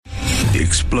The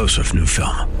explosive new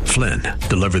film, Flynn,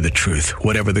 deliver the truth,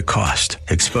 whatever the cost.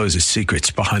 Exposes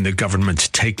secrets behind the government's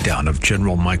takedown of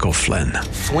General Michael Flynn.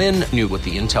 Flynn knew what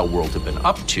the intel world had been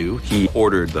up to. He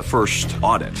ordered the first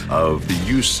audit of the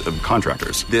use of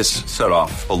contractors. This set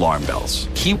off alarm bells.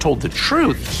 He told the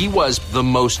truth. He was the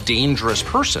most dangerous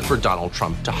person for Donald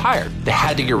Trump to hire. They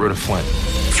had to get rid of Flynn.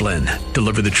 Flynn,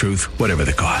 deliver the truth, whatever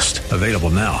the cost. Available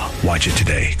now. Watch it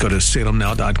today. Go to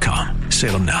salemnow.com.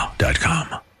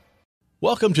 salemnow.com.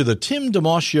 Welcome to the Tim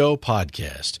DeMoss Show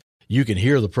podcast. You can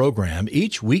hear the program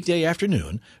each weekday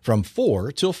afternoon from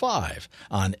 4 till 5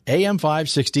 on AM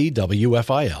 560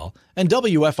 WFIL and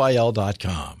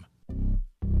WFIL.com.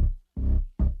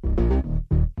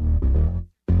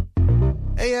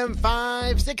 AM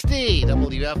 560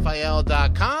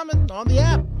 WFIL.com and on the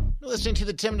app. You're listening to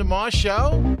the Tim DeMoss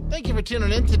Show. Thank you for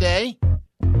tuning in today.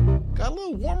 Got a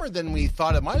little warmer than we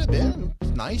thought it might have been.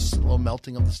 It's nice, a little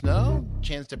melting of the snow.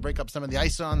 Chance to break up some of the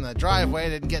ice on the driveway I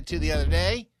didn't get to the other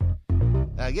day.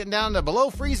 Getting down to below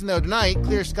freezing, though, tonight.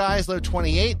 Clear skies, low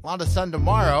 28. A lot of sun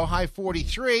tomorrow, high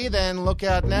 43. Then look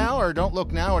out now, or don't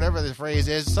look now, whatever the phrase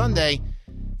is. Sunday,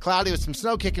 cloudy with some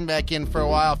snow kicking back in for a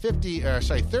while.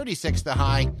 36 the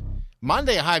high.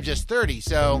 Monday, a high of just 30.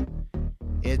 So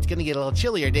it's going to get a little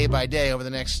chillier day by day over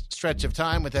the next stretch of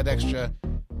time with that extra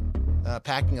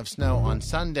packing of snow on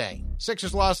Sunday.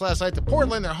 Sixers lost last night to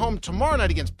Portland. They're home tomorrow night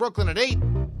against Brooklyn at 8.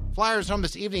 Flyers home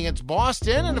this evening against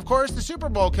Boston. And, of course, the Super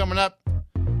Bowl coming up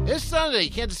this Sunday.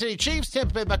 Kansas City Chiefs,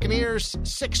 Tampa Bay Buccaneers,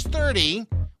 6:30.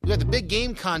 We got the big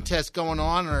game contest going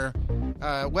on our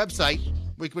website.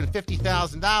 We can win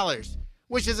 $50,000,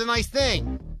 which is a nice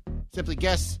thing. Simply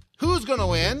guess who's going to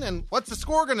win and what's the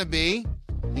score going to be,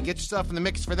 and get yourself in the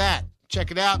mix for that.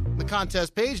 Check it out on the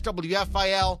contest page,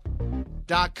 WFIL.com.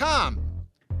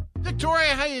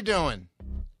 Victoria, how you doing?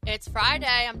 It's Friday.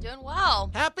 I'm doing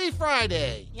well. Happy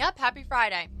Friday. Yep, happy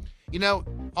Friday. You know,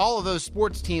 all of those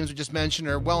sports teams we just mentioned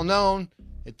are well known.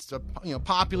 It's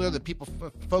popular that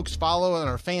folks follow and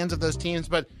are fans of those teams.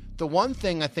 But the one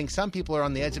thing I think some people are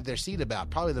on the edge of their seat about,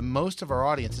 probably the most of our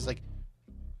audience, is like,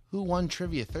 who won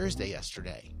Trivia Thursday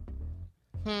yesterday?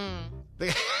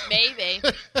 Maybe.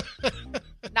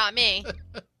 Not me.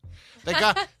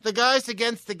 The guys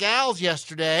against the gals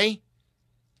yesterday.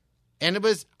 And it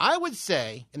was, I would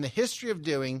say, in the history of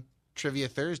doing Trivia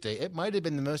Thursday, it might have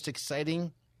been the most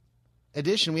exciting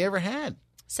edition we ever had.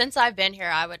 Since I've been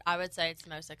here, I would say it's the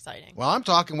most exciting. Well, I'm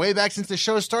talking way back since the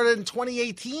show started in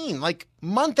 2018. Like,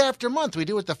 month after month, we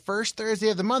do it the first Thursday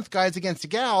of the month, guys against the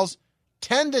gals,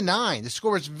 10-9. The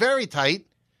score was very tight.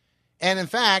 And, in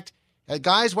fact,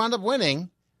 guys wound up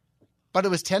winning, but it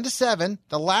was 10-7.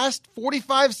 The last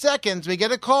 45 seconds, we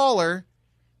get a caller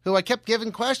who I kept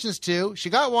giving questions to. She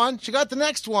got one. She got the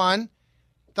next one.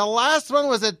 The last one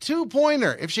was a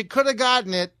 2-pointer. If she could have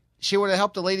gotten it, she would have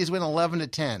helped the ladies win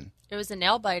 11-10. It was a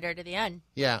nail-biter to the end.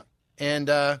 Yeah. And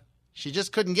she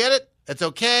just couldn't get it. That's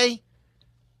okay.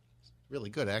 Really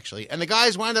good, actually. And the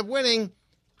guys wind up winning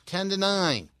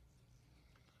 10-9.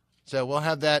 So we'll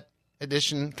have that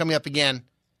edition coming up again.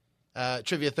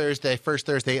 Trivia Thursday, first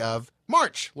Thursday of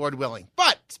March, Lord willing.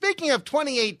 But speaking of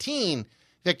 2018,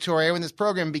 Victoria, when this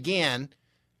program began,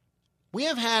 we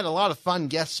have had a lot of fun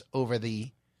guests over the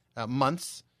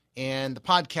months, and the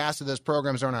podcasts of those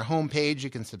programs are on our homepage. You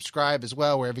can subscribe as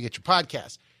well wherever you get your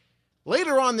podcasts.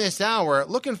 Later on this hour,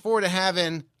 looking forward to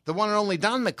having the one and only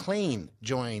Don McLean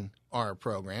join our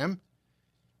program.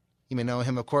 You may know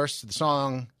him, of course, the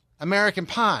song American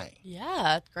Pie.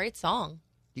 Yeah, great song.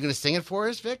 You going to sing it for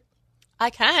us, Vic? I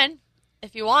can,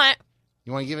 if you want.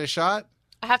 You want to give it a shot?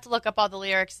 I have to look up all the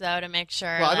lyrics, though, to make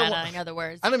sure that I know the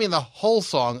words. I don't mean the whole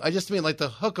song. I just mean like the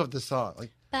hook of the song.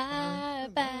 Like, bye,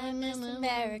 bye, Miss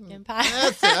American Pie.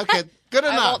 That's it. Okay, good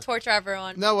enough. I won't torture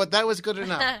everyone. No, that was good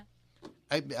enough.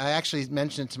 I actually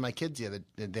mentioned it to my kids the other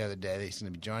day. They're going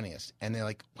to be joining us. And they're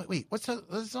like, wait, what's the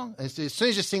song? As soon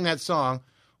as you sing that song,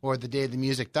 or The Day the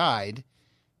Music Died,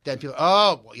 then people,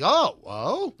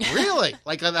 oh, really?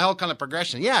 Like the whole kind of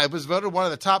progression. Yeah, it was voted one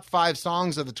of the top 5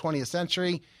 songs of the 20th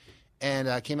century. And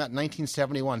came out in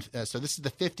 1971. So this is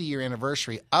the 50-year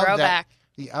anniversary of Throwback.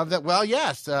 Of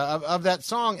that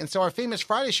song. And so our famous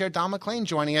Friday show, Don McLean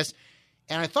joining us.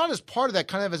 And I thought as part of that,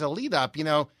 kind of as a lead up,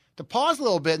 to pause a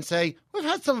little bit and say, we've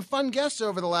had some fun guests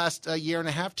over the last year and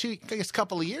a half,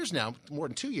 couple of years now, more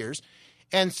than 2 years.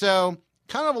 And so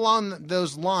kind of along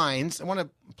those lines, I want to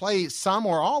play some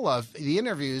or all of the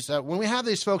interviews. When we have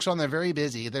these folks on, they're very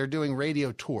busy. They're doing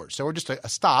radio tours. So we're just a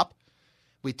stop.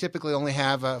 We typically only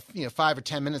have 5 or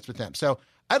 10 minutes with them. So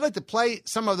I'd like to play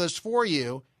some of those for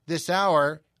you this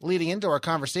hour leading into our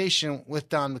conversation with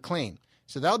Don McLean.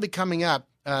 So that'll be coming up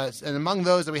And among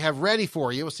those that we have ready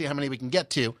for you, we'll see how many we can get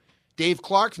to. Dave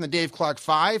Clark from the Dave Clark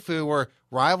Five, who were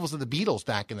rivals of the Beatles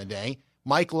back in the day.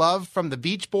 Mike Love from the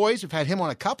Beach Boys. We've had him on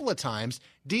a couple of times.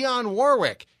 Dionne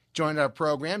Warwick joined our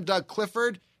program. Doug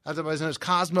Clifford, otherwise known as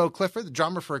Cosmo Clifford, the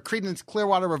drummer for Creedence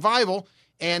Clearwater Revival.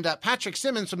 And Patrick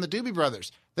Simmons from the Doobie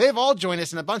Brothers. They've all joined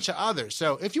us and a bunch of others.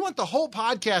 So if you want the whole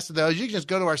podcast of those, you can just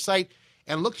go to our site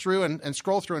and look through and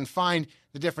scroll through and find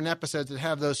the different episodes that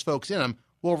have those folks in them.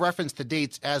 We'll reference the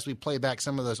dates as we play back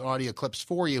some of those audio clips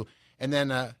for you. And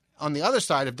then on the other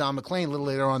side of Don McLean, a little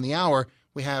later on in the hour,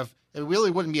 we have, it really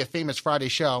wouldn't be a Famous Friday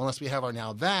show unless we have our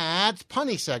Now That's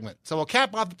Punny segment. So we'll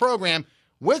cap off the program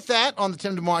with that on the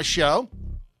Tim DeMoss Show.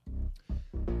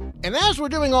 And as we're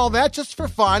doing all that, just for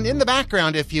fun, in the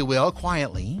background, if you will,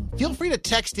 quietly, feel free to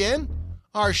text in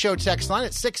our show text line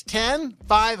at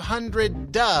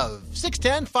 610-500-DOVE.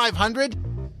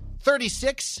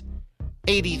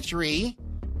 610-500-3683.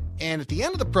 And at the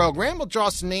end of the program, we'll draw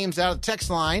some names out of the text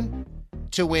line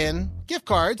to win gift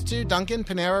cards to Dunkin',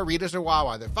 Panera, Rita's, or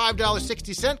Wawa. They're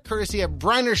 $5.60, courtesy of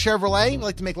Briner Chevrolet. We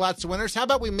like to make lots of winners. How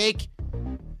about we make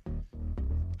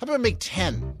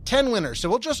 10? 10 winners. So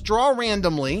we'll just draw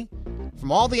randomly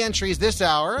from all the entries this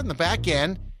hour in the back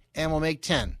end, and we'll make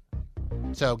 10.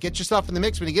 So get yourself in the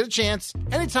mix when you get a chance.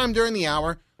 Anytime during the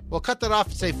hour, we'll cut that off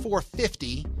at, say,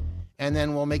 4:50, and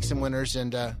then we'll make some winners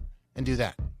and do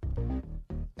that.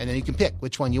 And then you can pick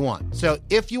which one you want. So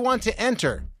if you want to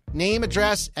enter, name,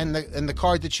 address, and the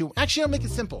card that you... Actually, I'll make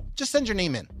it simple. Just send your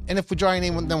name in. And if we draw your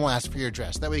name, then we'll ask for your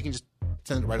address. That way you can just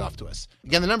send it right off to us.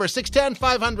 Again, the number is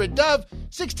 610-500-DOVE,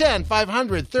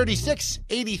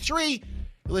 610-500-3683.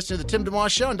 You're listening to the Tim DeMoss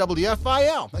Show on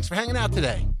WFIL. Thanks for hanging out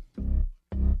today.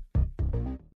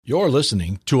 You're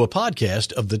listening to a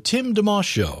podcast of the Tim DeMoss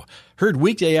Show, heard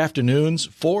weekday afternoons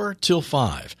 4 till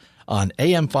 5 on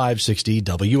AM 560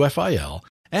 WFIL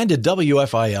and at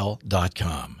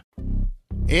WFIL.com.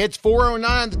 It's 4:09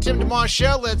 on the Tim DeMoss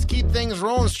Show. Let's keep things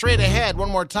rolling straight ahead. One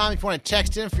more time, if you want to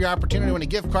text in for your opportunity to win a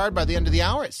gift card by the end of the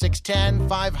hour, at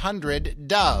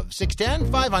 610-500-DOVE.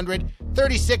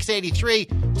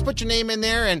 610-500-3683. Just put your name in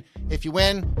there, and if you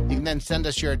win, you can then send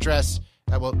us your address.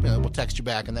 We'll text you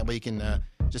back, and that way you can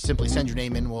just simply send your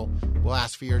name in. We'll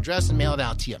ask for your address and mail it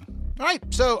out to you. All right,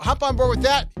 so hop on board with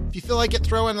that. If you feel like it,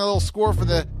 throw in a little score for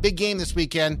the big game this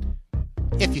weekend,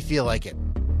 if you feel like it.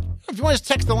 If you want to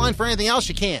text the line for anything else,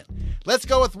 you can. Let's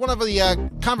go with one of the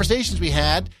conversations we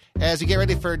had as we get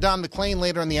ready for Don McLean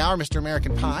later in the hour. Mr.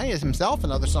 American Pie is himself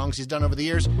and other songs he's done over the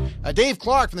years. Dave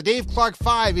Clark from the Dave Clark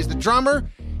Five is the drummer.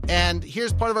 And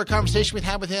here's part of our conversation we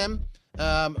had with him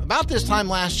about this time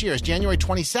last year. It's January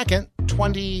 22nd,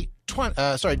 2020. I'm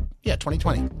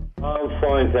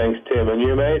fine, thanks, Tim. And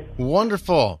you, mate?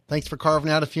 Wonderful. Thanks for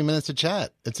carving out a few minutes to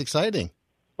chat. It's exciting.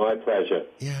 My pleasure.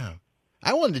 Yeah.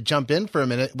 I wanted to jump in for a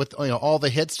minute with all the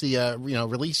hits the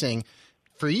releasing.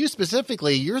 For you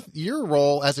specifically, your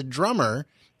role as a drummer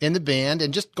in the band,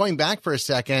 and just going back for a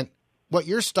second, what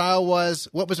your style was,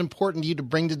 what was important to you to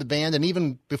bring to the band, and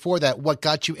even before that, what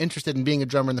got you interested in being a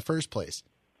drummer in the first place?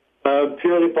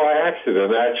 Purely by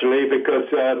accident, actually, because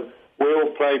we all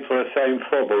played for the same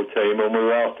football team, and we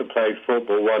were asked to play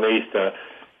football one Easter.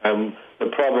 And the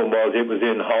problem was it was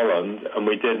in Holland, and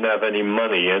we didn't have any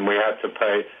money, and we had to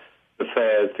pay the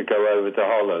fares to go over to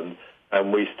Holland,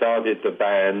 and we started the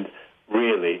band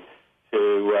really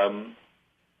to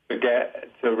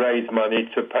raise money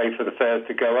to pay for the fares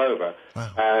to go over.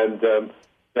 Wow. And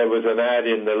there was an ad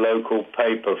in the local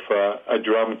paper for a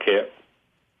drum kit,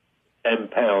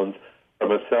 £10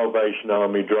 from a Salvation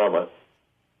Army drummer,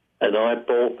 and I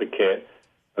bought the kit,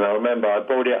 and I remember I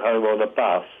bought it home on a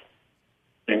bus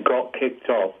and got kicked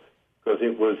off because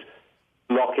it was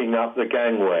locking up the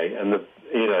gangway and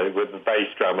with the bass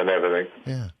drum and everything.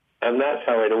 Yeah. And that's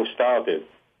how it all started.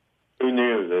 Who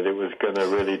knew that it was going to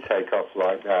really take off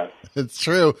like that? It's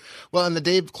true. Well, and the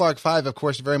Dave Clark Five, of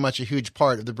course, very much a huge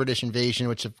part of the British invasion,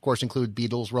 which, of course, include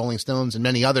Beatles, Rolling Stones, and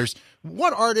many others.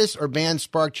 What artists or bands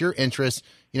sparked your interest,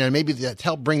 maybe to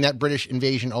help bring that British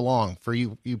invasion along for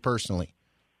you personally?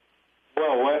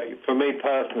 Well, for me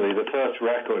personally, the first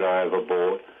record I ever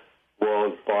bought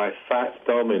was by Fats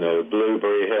Domino,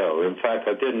 Blueberry Hill. In fact,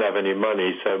 I didn't have any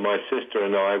money, so my sister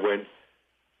and I went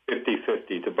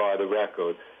 50-50 to buy the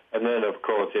record. And then, of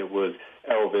course, it was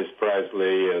Elvis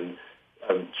Presley and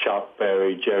Chuck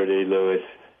Berry, Jerry Lee Lewis,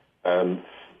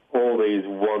 all these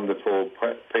wonderful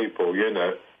people,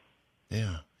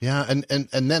 Yeah, yeah, and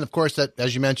then, of course, that,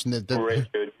 as you mentioned, Richard,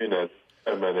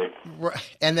 so many.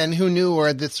 And then who knew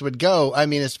where this would go? I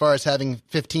mean, as far as having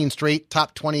 15 straight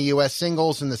top 20 U.S.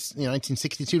 singles in this,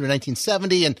 1962 to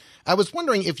 1970. And I was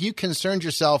wondering if you concerned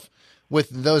yourself with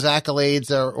those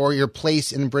accolades or your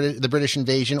place in the British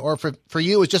invasion, or for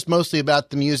you, it was just mostly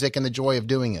about the music and the joy of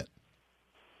doing it?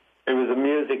 It was the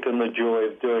music and the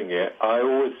joy of doing it. I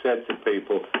always said to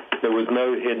people, there was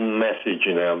no hidden message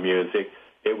in our music.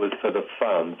 It was for the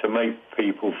fun, to make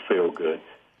people feel good.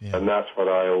 Yeah. And that's what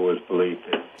I always believed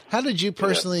in. How did you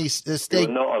personally stay?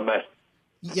 Not a message.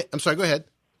 Yeah, I'm sorry, go ahead.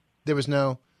 There was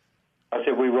no... I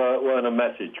said we weren't a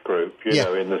message group, you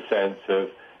know, in the sense of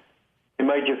it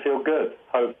made you feel good,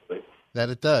 hopefully. That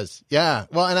it does, yeah.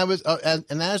 Well, and I was,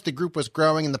 and as the group was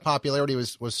growing and the popularity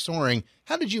was soaring,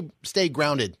 how did you stay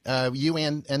grounded, you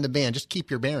and the band? Just keep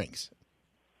your bearings.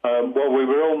 Well, we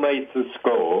were all mates at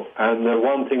school, and the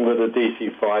one thing with the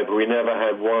DC-5, we never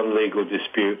had one legal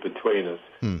dispute between us.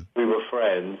 We were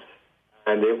friends,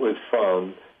 and it was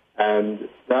fun, and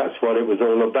that's what it was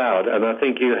all about. And I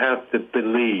think you have to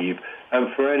believe,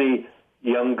 and for any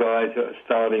young guys that are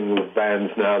starting with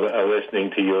bands now that are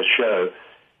listening to your show,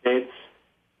 it's,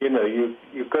 you know,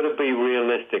 you've got to be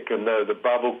realistic and know the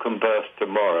bubble can burst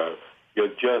tomorrow. You're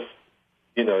just,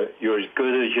 you know, you're as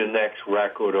good as your next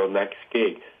record or next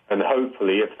gig. And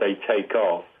hopefully if they take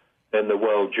off, then the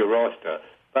world's your oyster.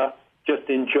 But just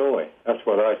enjoy. That's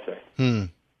what I say.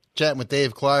 Chatting with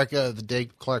Dave Clark, the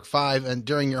Dave Clark 5, and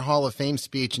during your Hall of Fame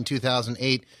speech in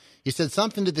 2008, you said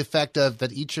something to the effect of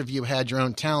that each of you had your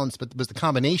own talents, but it was the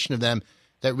combination of them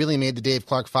that really made the Dave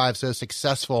Clark 5 so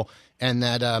successful, and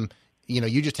that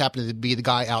you just happened to be the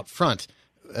guy out front,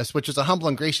 which is a humble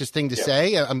and gracious thing to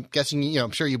say. I'm guessing,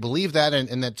 I'm sure you believe that,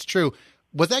 and that's true.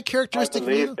 Was that characteristic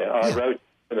for you? I wrote,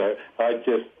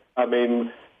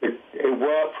 it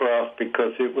worked for us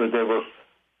because there were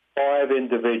 5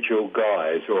 individual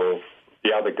guys, or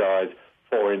the other guys,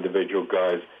 4 individual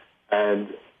guys, and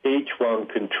each one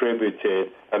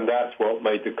contributed, and that's what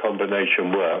made the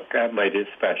combination work. That made it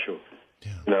special.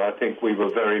 Yeah. I think we were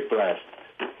very blessed,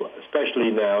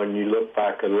 especially now, and you look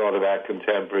back at a lot of our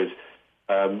contemporaries,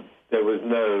 there was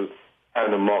no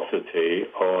animosity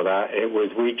or that.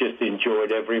 We just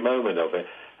enjoyed every moment of it.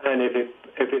 And if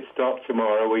it stopped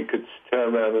tomorrow, we could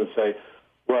turn around and say,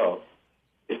 well,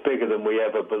 it's bigger than we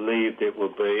ever believed it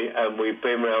would be, and we've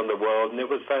been around the world, and it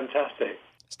was fantastic.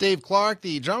 It's Dave Clark,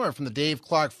 the drummer from the Dave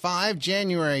Clark 5,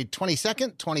 January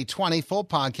 22nd, 2020, full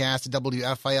podcast at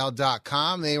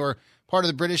WFIL.com. They were part of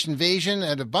the British invasion,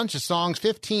 and a bunch of songs,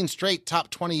 15 straight top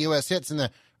 20 U.S. hits in the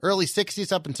early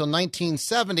 60s up until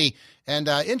 1970. And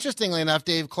interestingly enough,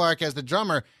 Dave Clark, as the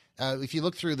drummer, if you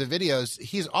look through the videos,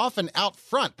 he's often out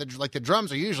front. The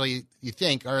drums are usually, you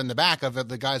think, are in the back of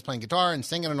the guys playing guitar and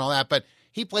singing and all that, but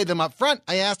he played them up front.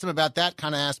 I asked him about that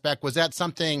kind of aspect. Was that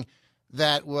something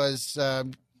that was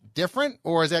different,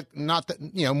 or is that not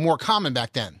more common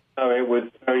back then? No, it was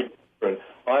very different.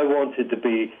 I wanted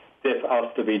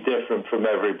us to be different from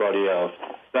everybody else.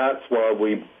 That's why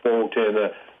we brought in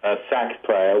a sax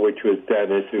player, which was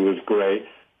Dennis, who was great.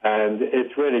 And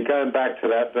it's really going back to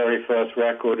that very first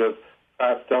record of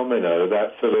Fats Domino,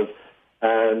 that sort of,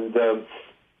 and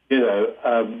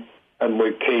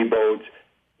with keyboards,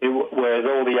 whereas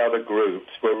all the other groups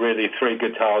were really 3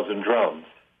 guitars and drums.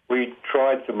 We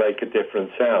tried to make a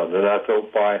different sound, and I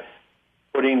thought by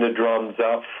putting the drums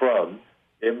up front,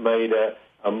 it made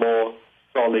a more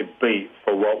solid beat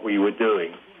for what we were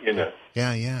doing, Yeah.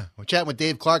 We're chatting with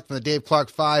Dave Clark from the Dave Clark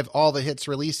 5, all the hits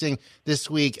releasing this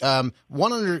week.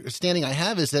 One understanding I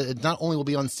have is that it not only will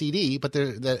be on CD, but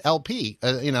the LP.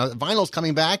 Vinyl's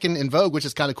coming back in vogue, which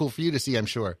is kind of cool for you to see, I'm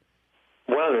sure.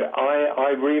 Well,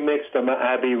 I remixed them at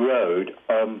Abbey Road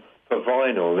for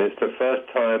vinyl. It's the first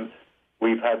time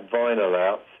we've had vinyl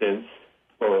out since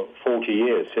 40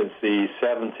 years, since the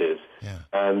 70s. Yeah.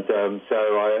 And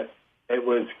it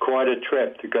was quite a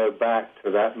trip to go back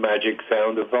to that magic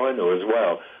sound of vinyl as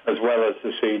well as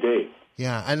the CD.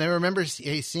 Yeah, and I remember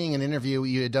seeing an interview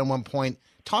you had done one point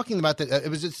talking about that. It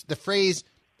was just the phrase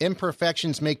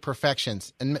 "imperfections make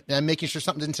perfections," and making sure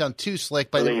something didn't sound too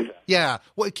slick. But yeah,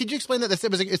 well, could you explain that?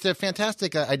 It's a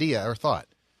fantastic idea or thought.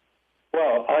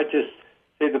 Well,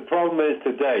 the problem is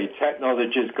today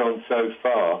technology has gone so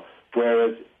far,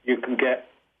 whereas you can get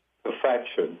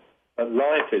perfection, but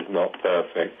life is not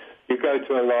perfect. You go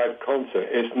to a live concert,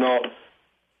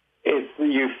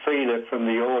 you feel it from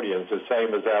the audience, the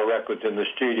same as our records in the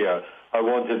studio. I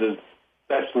wanted the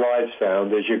best live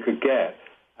sound as you could get.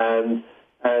 And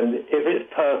if it's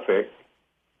perfect,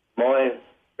 my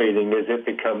feeling is it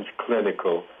becomes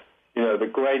clinical. The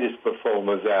greatest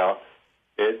performers out,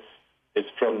 it's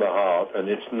from the heart, and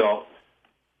it's not,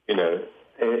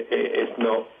 it's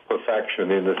not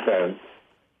perfection in the sense.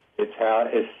 It's how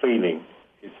it's feeling,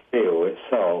 it's feel, it's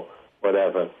soul,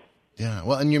 whatever. Yeah,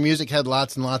 well, and your music had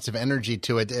lots and lots of energy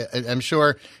to it. I'm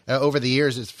sure over the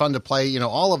years it's fun to play,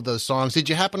 all of those songs. Did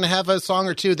you happen to have a song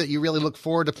or two that you really look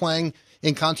forward to playing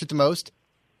in concert the most?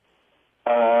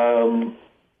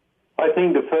 I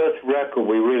think the first record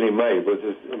we really made was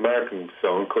this American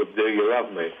song called "Do You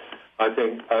Love Me."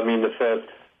 The first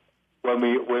when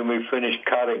we finished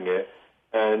cutting it,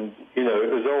 and it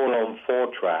was all on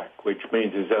 4-track, which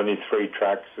means there's only 3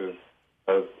 tracks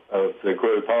of the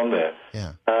group on there.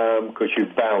 Yeah. Because you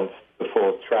bounced the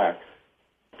 4th track.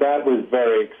 That was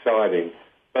very exciting.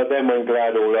 But then when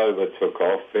Glad All Over took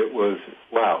off, it was,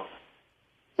 wow,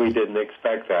 we didn't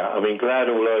expect that. Glad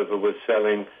All Over was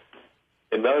selling,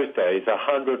 in those days,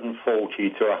 140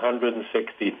 to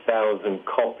 160,000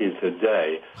 copies a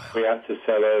day. Wow. We had to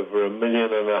sell over 1.5 million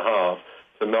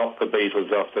to knock the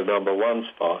Beatles off the number 1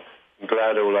 spot. And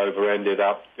Glad All Over ended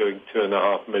up doing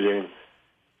 2.5 million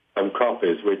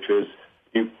copies, which was,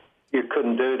 you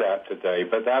couldn't do that today.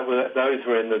 But those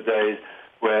were in the days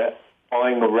where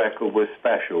buying a record was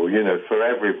special, for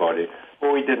everybody.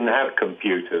 Well, we didn't have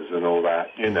computers and all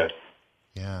that,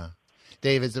 Yeah.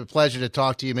 Dave, it's a pleasure to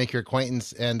talk to you, make your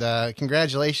acquaintance, and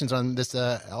congratulations on this,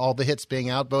 all the hits being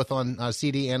out, both on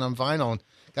CD and on vinyl.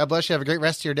 God bless you. Have a great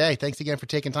rest of your day. Thanks again for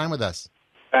taking time with us.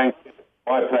 Thank you.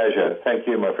 My pleasure. Thank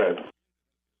you, my friend.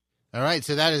 All right,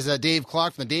 so that is Dave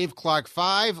Clark from the Dave Clark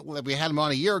 5. We had him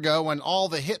on a year ago when All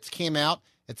the Hits came out.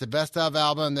 It's a best-of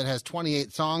album that has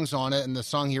 28 songs on it, and the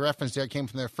song he referenced there came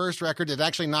from their first record. It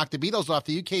actually knocked the Beatles off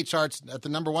the UK charts at the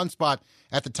number 1 spot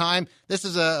at the time. This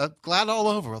is a Glad All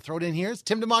Over. We'll throw it in here. It's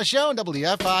Tim DeMoss Show on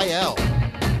WFIL.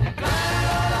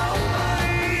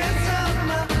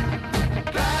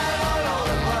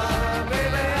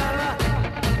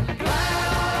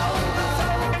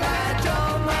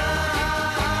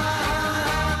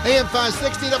 AM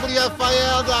 560,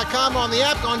 WFIL.com on the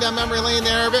app. Going down memory lane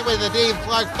there a bit with the Dave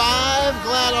Clark 5.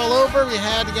 Glad All Over. We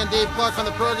had, again, Dave Clark on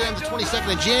the program the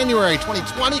 22nd of January,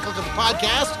 2020. Click on the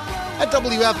podcast at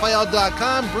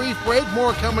WFIL.com. Brief break.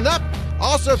 More coming up.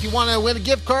 Also, if you want to win a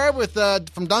gift card with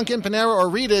from Dunkin', Panera, or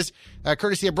Rita's,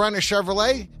 courtesy of Brenner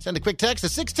Chevrolet, send a quick text to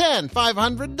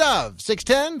 610-500-DOVE.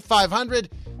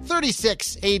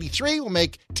 610-500-3683. We'll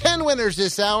make 10 winners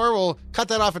this hour. We'll cut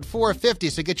that off at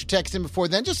 4:50, so get your text in before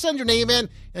then. Just send your name in,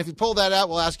 and if you pull that out,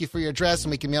 we'll ask you for your address, and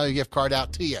we can mail your gift card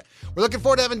out to you. We're looking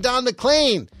forward to having Don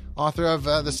McLean, author of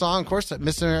the song, of course,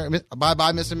 Bye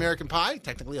Bye Miss American Pie,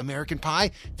 technically American Pie,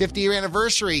 50-year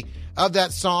anniversary of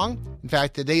that song. In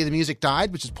fact, the day the music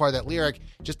died, which is part of that lyric,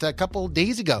 just a couple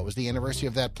days ago was the anniversary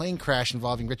of that plane crash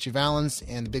involving Richie Valens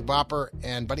and the Big Bopper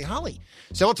and Buddy Holly.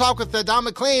 So we'll talk with Don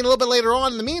McLean a little bit later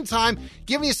on. In the meantime,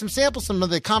 giving you some samples, some of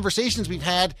the conversations we've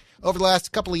had over the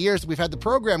last couple of years that we've had the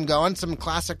program going, some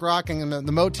classic rock and the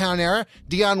Motown era.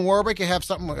 Dionne Warwick, you have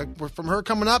something from her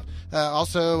coming up.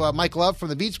 Also, Mike Love from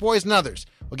the Beach Boys and others.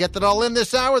 We'll get that all in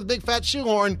this hour with Big Fat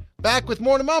Shoehorn. Back with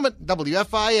more in a moment.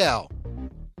 WFIL.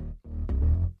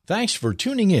 Thanks for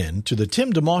tuning in to the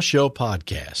Tim DeMoss Show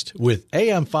podcast with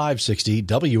AM 560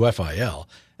 WFIL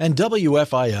and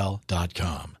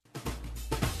WFIL.com.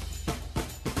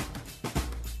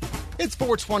 It's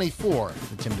 424,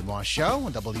 the Tim DeMoss Show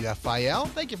on WFIL.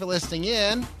 Thank you for listening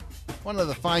in. One of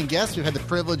the fine guests we've had the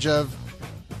privilege of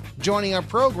joining our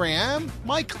program,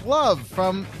 Mike Love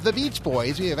from the Beach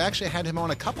Boys. We have actually had him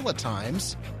on a couple of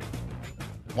times.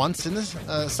 Once in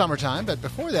the summertime, but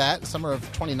before that, summer of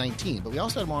 2019. But we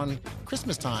also had him on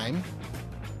Christmas time,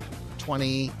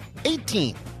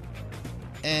 2018.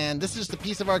 And this is the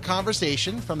piece of our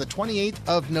conversation from the 28th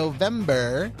of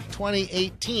November,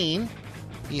 2018.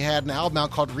 He had an album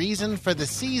out called Reason for the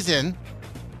Season,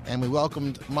 and we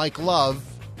welcomed Mike Love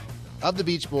of the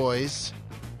Beach Boys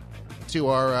to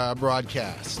our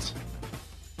broadcast.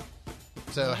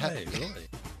 So, hey, really?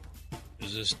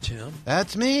 Is this Tim?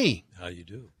 That's me. How you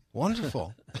do?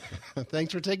 Wonderful.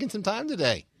 Thanks for taking some time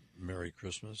today. Merry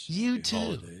Christmas. You too.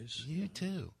 Holidays. You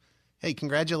too. Hey,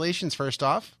 congratulations, first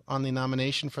off, on the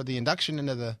nomination for the induction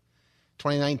into the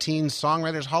 2019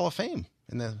 Songwriters Hall of Fame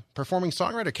in the Performing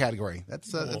Songwriter category.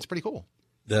 That's pretty cool.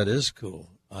 That is cool.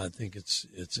 I think it's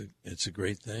a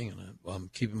great thing, and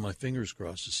I'm keeping my fingers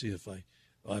crossed to see if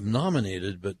I'm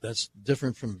nominated, but that's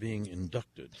different from being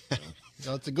inducted.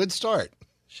 Well, it's a good start.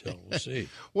 So we'll see.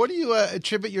 What do you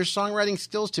attribute your songwriting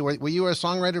skills to? Were you a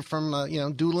songwriter from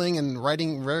doodling and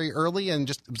writing very early, and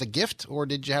just it was a gift, or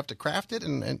did you have to craft it?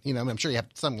 And I'm sure you have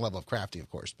some level of crafting, of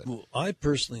course. But well, I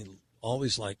personally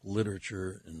always liked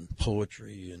literature and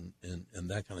poetry and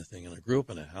that kind of thing. And I grew up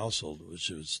in a household which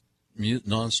was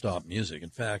nonstop music.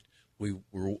 In fact, we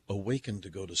were awakened to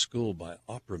go to school by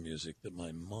opera music that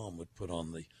my mom would put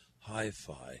on the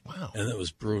hi-fi. Wow. And it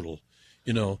was brutal.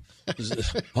 You know,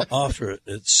 offer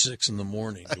at 6 in the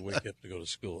morning to wake up to go to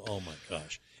school. Oh, my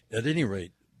gosh. At any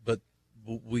rate, but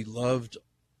we loved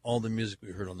all the music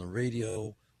we heard on the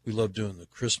radio. We loved doing the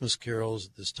Christmas carols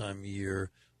at this time of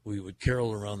year. We would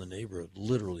carol around the neighborhood,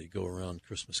 literally go around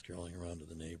Christmas caroling around to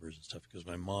the neighbors and stuff, because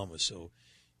my mom was so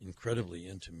incredibly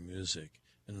into music.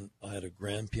 And I had a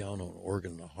grand piano, an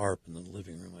organ, and a harp in the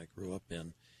living room I grew up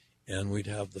in. And we'd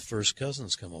have the first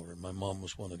cousins come over. My mom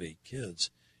was one of 8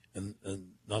 kids. And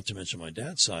not to mention my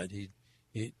dad's side,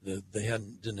 they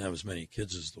didn't have as many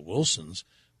kids as the Wilsons,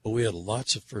 but we had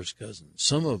lots of first cousins.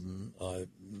 Some of them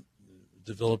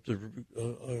developed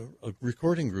a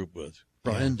recording group with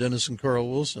Brian Dennis and Carl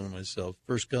Wilson and myself,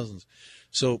 first cousins.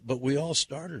 So, but we all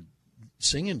started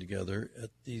singing together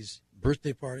at these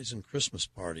birthday parties and Christmas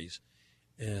parties,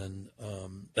 and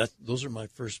those are my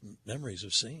first memories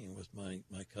of singing with my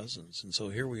cousins. And so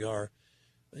here we are,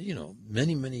 you know,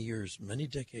 many, many years, many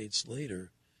decades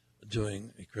later,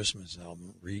 doing a Christmas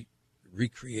album,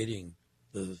 recreating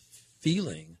the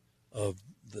feeling of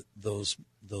those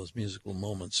musical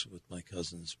moments with my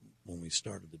cousins when we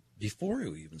before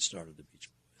we even started the Beach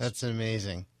Boys. That's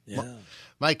amazing. Yeah.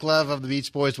 Mike Love of the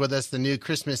Beach Boys with us. The new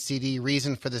Christmas CD,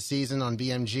 Reason for the Season, on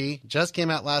BMG. Just came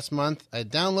out last month. I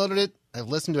downloaded it. I've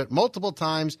listened to it multiple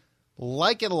times.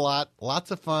 Like it a lot.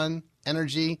 Lots of fun,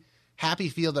 energy, happy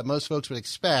feel that most folks would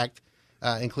expect,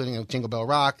 including Jingle Bell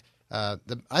Rock. I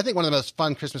think one of the most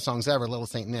fun Christmas songs ever, Little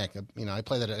Saint Nick. You know, I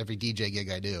play that at every DJ gig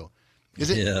I do. Is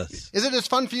it as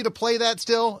fun for you to play that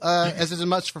still as it is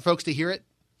much for folks to hear it?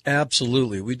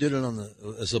 Absolutely. We did it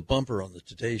as a bumper on the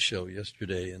Today Show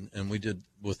yesterday, and we did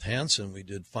with Hanson. We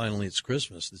did Finally It's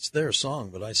Christmas. It's their song,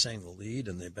 but I sang the lead,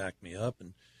 and they backed me up,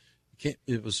 and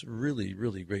it was a really,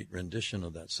 really great rendition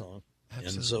of that song.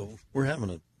 Absolutely. And so we're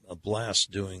having a blast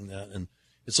doing that, and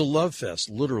it's a love fest,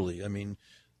 literally. I mean,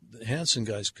 the Hanson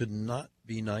guys could not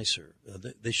be nicer.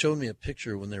 They showed me a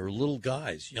picture when they were little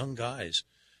guys, young guys.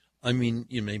 I mean,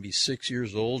 you maybe 6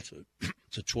 years old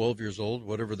to 12 years old,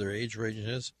 whatever their age range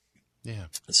is. Yeah.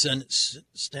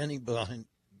 Standing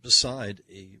beside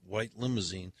a white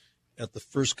limousine at the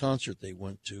first concert they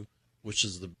went to, which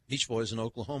is the Beach Boys in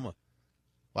Oklahoma.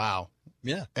 Wow.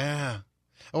 Yeah. Yeah.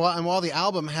 Well, and while the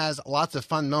album has lots of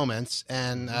fun moments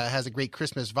and has a great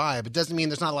Christmas vibe, it doesn't mean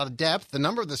there's not a lot of depth. The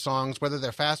number of the songs, whether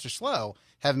they're fast or slow,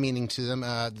 have meaning to them.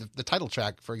 The title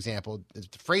track, for example, the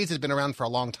phrase has been around for a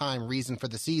long time, Reason for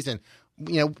the Season.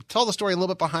 You know, tell the story a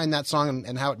little bit behind that song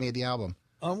and how it made the album.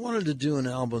 I wanted to do an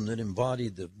album that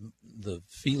embodied the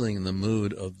feeling and the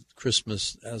mood of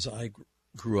Christmas as I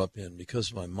grew up in,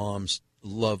 because of my mom's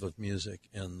love of music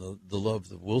and the love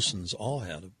the Wilsons all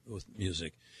had with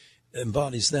music.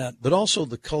 Embodies that, but also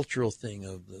the cultural thing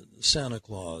of the Santa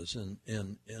Claus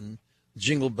and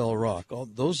Jingle Bell Rock. All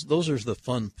those are the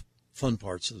fun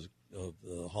parts of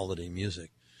the holiday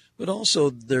music. But also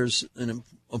there's an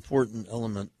important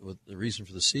element with the Reason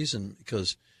for the Season,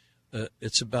 because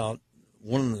it's about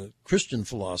one of the Christian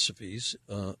philosophies.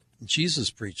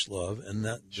 Jesus preached love, and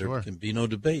that there can be no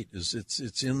debate.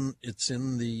 It's in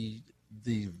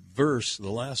the verse, the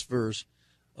last verse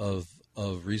of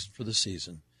Reason for the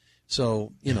Season.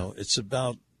 So, you know, it's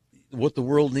about what the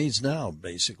world needs now,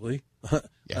 basically. I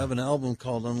have an album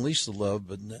called Unleash the Love,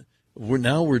 but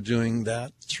we're doing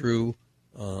that through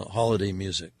holiday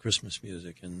music, Christmas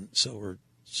music. And so we're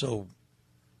so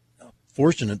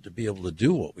fortunate to be able to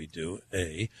do what we do,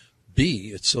 A.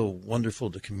 B, it's so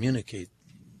wonderful to communicate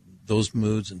those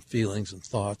moods and feelings and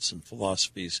thoughts and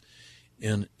philosophies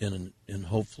in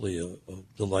hopefully a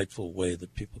delightful way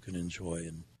that people can enjoy.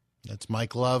 And that's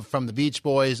Mike Love from the Beach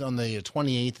Boys on the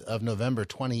 28th of November,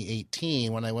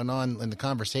 2018. When I went on in the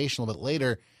conversation a little bit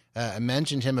later, I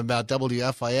mentioned him about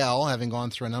WFIL, having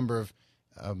gone through a number of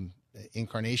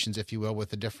incarnations, if you will, with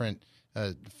the different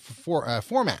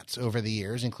formats over the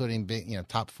years, including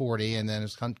top 40, and then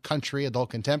it's country, adult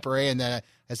contemporary. And then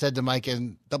I said to Mike,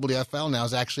 and WFL now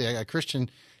is actually a Christian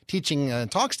teaching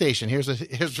talk station. Here's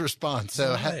the response.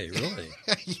 So, hey, really?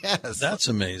 Yes. That's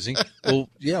amazing. Well,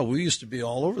 yeah, we used to be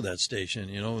all over that station,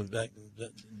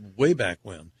 way back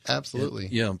when.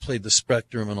 Absolutely. And played the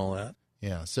Spectrum and all that.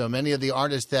 Yeah, so many of the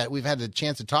artists that we've had the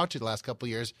chance to talk to the last couple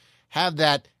of years have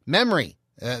that memory.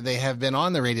 They have been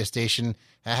on the radio station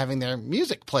having their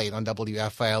music played on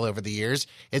WFIL over the years.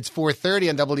 It's 4:30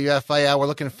 on WFIL. We're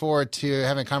looking forward to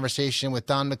having a conversation with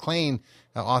Don McLean,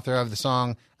 author of the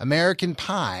song American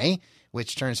Pie,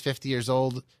 which turns 50 years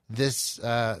old this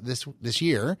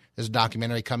year. There's a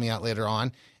documentary coming out later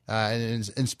on, and it's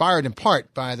inspired in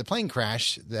part by the plane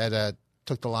crash that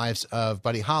took the lives of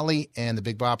Buddy Holly and the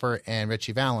Big Bopper and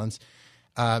Ritchie Valens.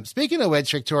 Speaking of which,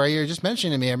 Victoria, you just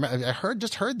mentioned to me, I heard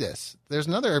this. There's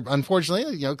another,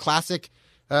 unfortunately, classic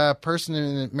person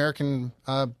in American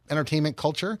entertainment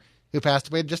culture who passed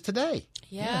away just today.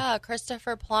 Yeah,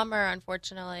 Christopher Plummer,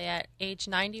 unfortunately, at age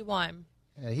 91.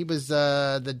 He was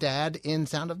the dad in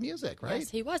Sound of Music, right? Yes,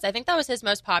 he was. I think that was his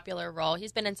most popular role.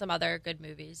 He's been in some other good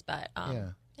movies, but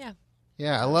yeah.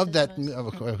 Yeah, I love that.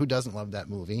 Who doesn't love that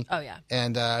movie? Oh, yeah.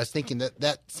 And I was thinking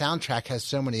that soundtrack has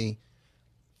so many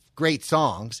great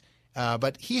songs,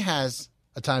 but he has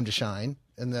A Time to Shine,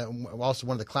 and also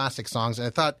one of the classic songs. And I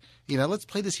thought, let's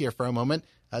play this here for a moment.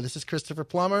 This is Christopher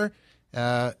Plummer,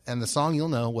 and the song you'll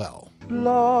know well.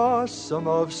 Blossom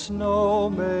of snow,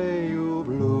 may you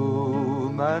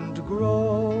bloom and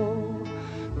grow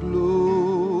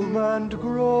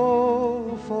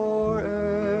forever.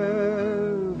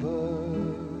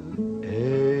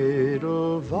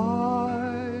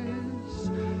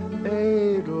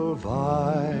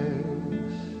 Edelweiss,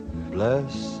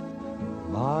 bless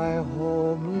my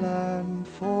homeland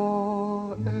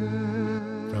forever.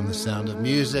 From the Sound of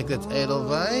Music, that's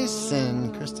Edelweiss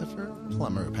and Christopher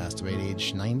Plummer, who passed away at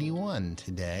age 91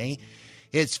 today.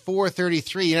 It's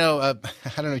 4:33. I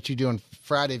don't know what you do on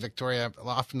Friday, Victoria.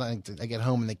 Often I get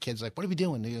home and the kids are like, what are we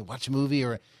doing? Do you watch a movie?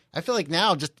 Or I feel like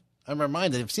now I'm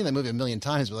reminded, I've seen that movie a million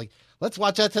times, but let's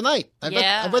watch that tonight. I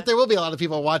bet there will be a lot of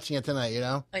people watching it tonight,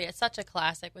 Oh, yeah, it's such a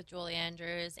classic with Julie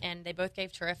Andrews, and they both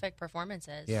gave terrific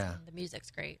performances. Yeah. And the music's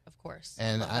great, of course.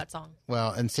 And I love that song.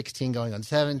 Well, and 16 going on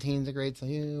 17 is a great song.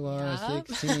 You are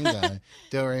 16.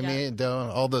 Do, re, mi, do,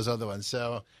 all those other ones.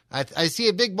 So I see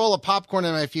a big bowl of popcorn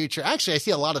in my future. Actually, I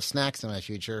see a lot of snacks in my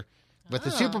future. With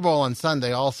the Super Bowl on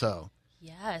Sunday also.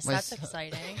 Yes, that's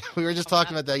exciting. We were just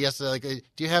talking about that yesterday.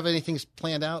 Do you have anything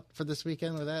planned out for this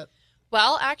weekend with that?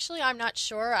 Well, actually, I'm not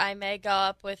sure. I may go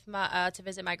up with to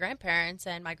visit my grandparents,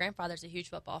 and my grandfather's a huge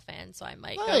football fan, so I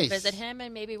might go visit him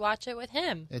and maybe watch it with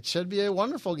him. It should be a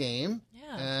wonderful game.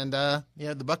 Yeah. And you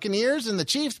have the Buccaneers and the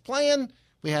Chiefs playing.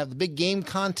 We have the big game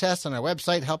contest on our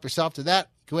website. Help yourself to that.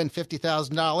 You can win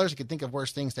 $50,000. You can think of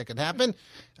worse things that could happen.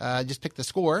 Just pick the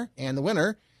score and the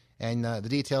winner. And the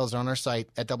details are on our site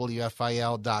at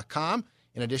WFIL.com.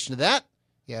 In addition to that,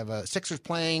 you have Sixers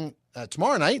playing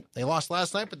tomorrow night. They lost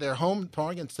last night, but they're home tomorrow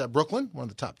against Brooklyn, one of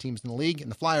the top teams in the league. And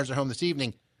the Flyers are home this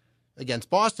evening against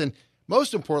Boston.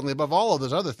 Most importantly, above all of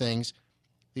those other things,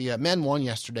 the men won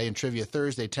yesterday in Trivia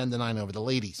Thursday, 10-9 over the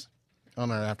ladies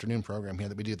on our afternoon program here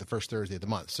that we do the first Thursday of the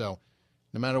month. So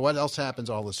no matter what else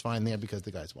happens, all is fine there because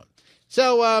the guys won.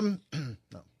 So,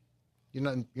 no.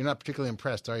 You're not particularly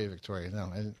impressed, are you, Victoria?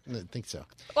 No, I didn't think so.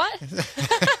 What?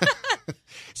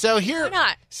 So here, why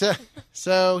not?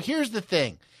 So here's the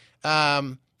thing.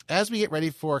 As we get ready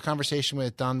for a conversation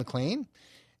with Don McLean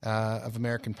of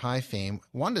American Pie fame,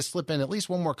 wanted to slip in at least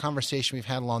one more conversation we've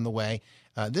had along the way.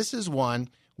 This is one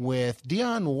with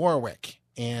Dionne Warwick,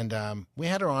 and we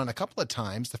had her on a couple of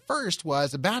times. The first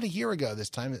was about a year ago. This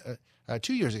time,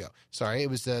 2 years ago. Sorry, it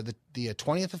was the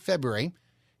 20th of February,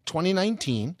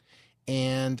 2019.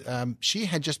 And she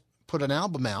had just put an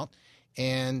album out,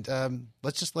 and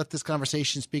let's just let this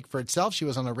conversation speak for itself. She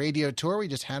was on a radio tour. We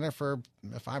just had her for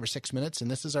 5 or 6 minutes,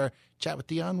 and this is our chat with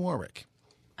Dionne Warwick.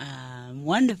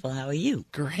 Wonderful. How are you?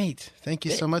 Great. Thank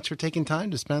you so much for taking time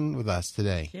to spend with us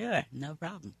today. Sure. No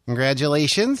problem.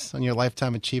 Congratulations on your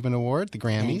Lifetime Achievement Award, the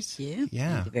Grammys. Thank you.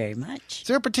 Yeah. Thank you very much. Is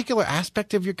there a particular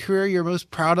aspect of your career you're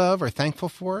most proud of or thankful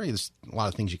for? There's a lot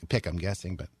of things you can pick, I'm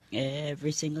guessing, but...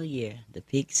 Every single year, the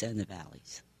peaks and the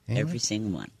valleys. Every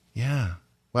single one. Yeah.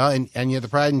 Well, and you're the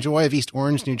pride and joy of East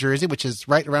Orange, New Jersey, which is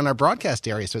right around our broadcast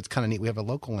area, so it's kind of neat. We have a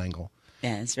local angle.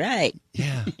 That's right.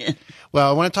 Yeah. Well,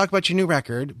 I want to talk about your new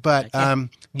record, but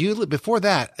before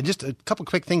that, just a couple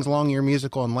quick things along your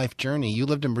musical and life journey. You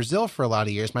lived in Brazil for a lot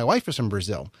of years. My wife is from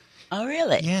Brazil. Oh,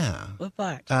 really? Yeah. What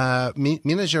part?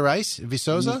 Minas Gerais,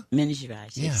 Viçosa? Minas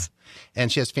Gerais, yes. And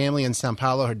she has family in São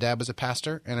Paulo. Her dad was a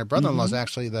pastor, and her brother-in-law is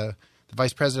actually the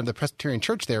vice president of the Presbyterian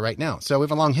Church there right now. So we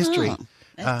have a long history. Oh,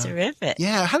 that's terrific.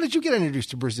 Yeah. How did you get introduced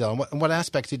to Brazil? And what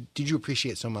aspects did you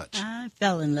appreciate so much? I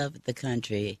fell in love with the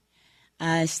country.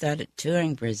 I started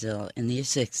touring Brazil in the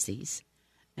 60s,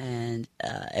 and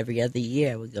every other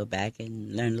year I would go back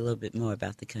and learn a little bit more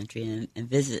about the country and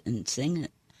visit and sing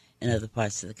in other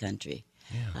parts of the country.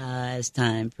 Yeah. As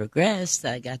time progressed,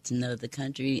 I got to know the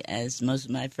country, as most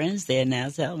of my friends there now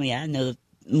tell me I know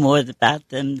more about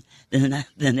them than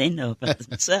they know about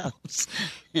themselves.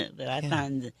 But I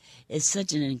find it's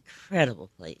such an incredible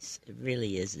place. It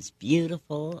really is. It's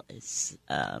beautiful. It's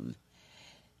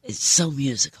so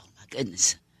musical. My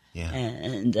goodness. Yeah.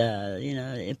 And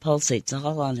it pulsates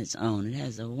all on its own. It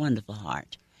has a wonderful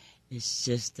heart. It's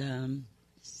just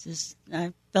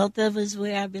I felt that was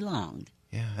where I belonged.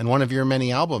 Yeah, and one of your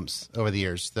many albums over the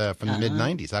years, from the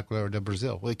mid-'90s, Aqua de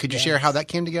Brazil. Well, could you share how that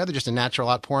came together, just a natural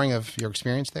outpouring of your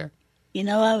experience there? You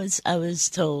know, I was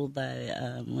told by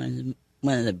one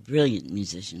of the brilliant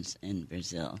musicians in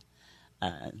Brazil,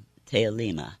 Teo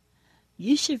Lima,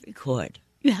 you should record.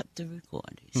 You have to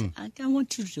record. He said, I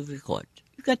want you to record.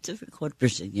 You got to record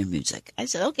Brazilian music. I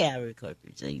said, okay, I'll record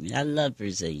Brazilian music. I love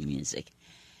Brazilian music.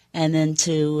 And then,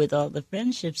 too, with all the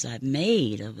friendships I've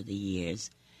made over the years,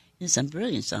 there's some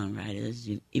brilliant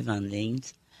songwriters, Ivan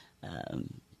Lins,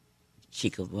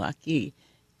 Chico Buarque,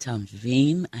 Tom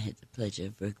Jobim, I had the pleasure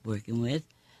of working with.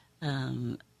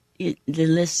 The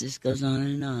list just goes on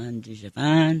and on.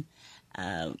 Djavan.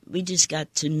 We just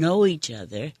got to know each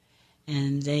other,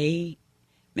 and they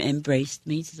embraced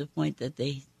me to the point that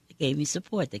they gave me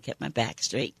support. They kept my back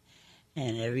straight,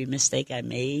 and every mistake I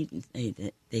made,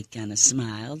 they kind of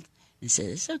smiled and said,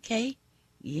 it's okay.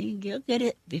 You'll get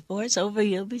it. Before it's over,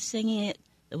 you'll be singing it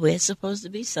the way it's supposed to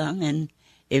be sung, and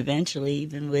eventually,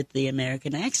 even with the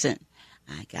American accent,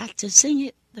 I got to sing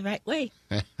it the right way.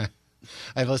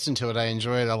 I've listened to it. I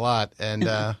enjoy it a lot, and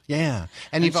yeah.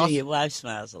 And I'm sure your wife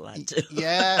smiles a lot too.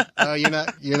 Yeah. Oh, you're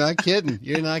not kidding.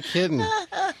 You're not kidding.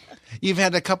 You've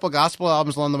had a couple gospel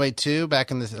albums along the way too,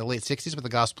 back in the late '60s with the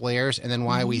Gospel Airs, and then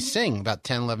Why We Sing about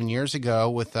 10, 11 years ago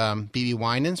with B.B.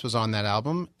 Winans was on that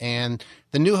album, and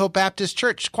the New Hope Baptist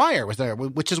Church Choir was there,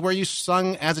 which is where you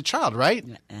sung as a child, right?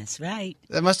 That's right.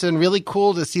 That must have been really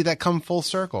cool to see that come full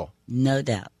circle. No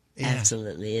doubt. Yeah.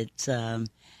 Absolutely. It's,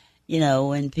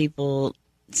 when people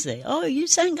say, oh, you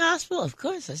sang gospel? Of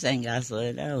course I sang gospel.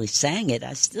 I not only sang it,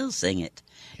 I still sing it.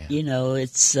 Yeah.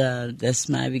 It's that's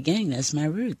my beginning. That's my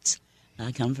roots.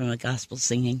 I come from a gospel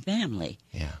singing family.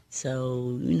 Yeah.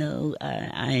 So,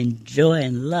 I enjoy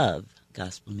and love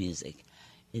gospel music.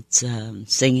 It's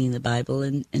singing the Bible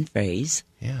in phrase.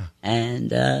 Yeah.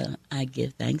 And I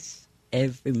give thanks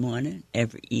every morning,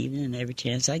 every evening, and every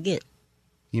chance I get.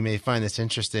 You may find this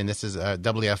interesting. This is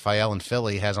WFIL in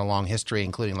Philly, has a long history,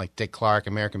 including like Dick Clark,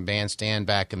 American Bandstand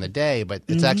back in the day, but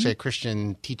it's actually a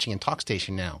Christian teaching and talk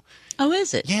station now. Oh,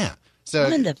 is it? Yeah. So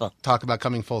wonderful. Talk about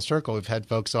coming full circle. We've had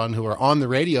folks on who are on the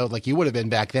radio like you would have been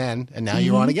back then, and now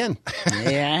you're on again.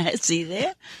 Yeah, see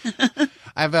there?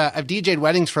 I've DJ'd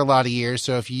weddings for a lot of years,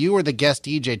 so if you were the guest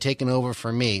DJ taking over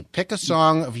for me, pick a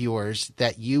song of yours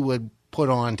that you would put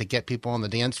on to get people on the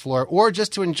dance floor, or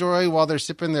just to enjoy while they're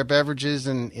sipping their beverages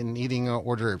and eating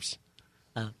hors d'oeuvres.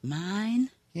 Of mine?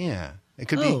 Yeah. It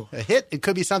could be a hit. It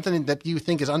could be something that you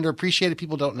think is underappreciated,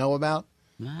 people don't know about.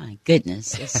 My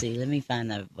goodness. Let's see. Let me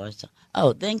find that voice.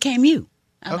 Oh, Then Came You.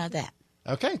 How about that?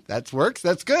 Okay. That works.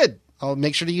 That's good. I'll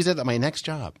make sure to use it at my next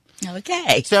job.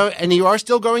 Okay. So, and you are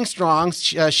still going strong.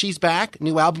 She's back.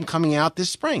 New album coming out this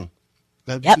spring.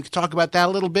 Yep. You could talk about that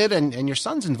a little bit, and your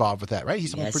son's involved with that, right?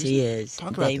 Yes, he is.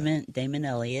 Talk about Damon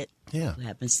Elliott, who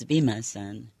happens to be my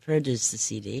son, produced the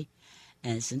CD,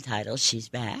 and it's entitled She's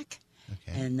Back.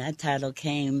 Okay. And that title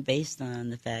came based on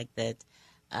the fact that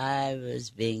I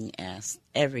was being asked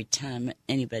every time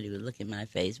anybody would look in my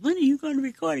face, when are you going to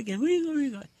record again? When are you going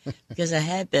to record? Because I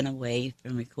had been away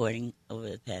from recording over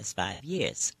the past 5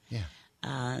 years.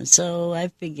 Yeah. So I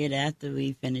figured after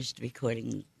we finished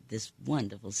recording this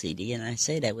wonderful CD, and I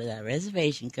say that without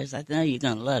reservation because I know you're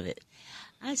going to love it.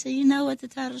 I said, you know what the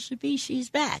title should be? She's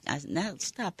Back. I said, that'll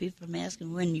stop people from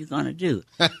asking when you're going to do.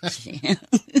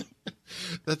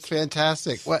 That's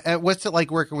fantastic. What's it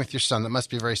like working with your son? That must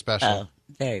be very special. Oh,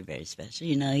 very, very special.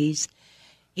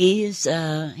 He's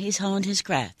honed his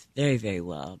craft very, very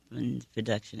well in the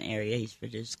production area. He's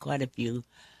produced quite a few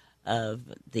of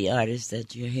the artists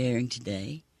that you're hearing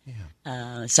today,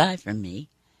 aside from me.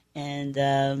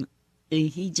 And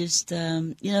he just,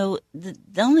 the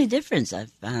only difference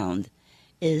I've found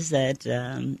is that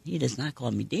he does not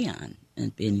call me Dion,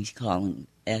 and he's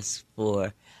asks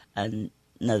for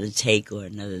another take or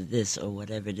another this or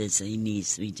whatever it is that he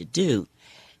needs me to do.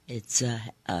 It's,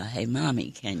 hey,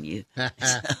 Mommy, can you?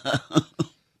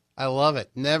 I love it.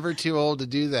 Never too old to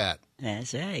do that.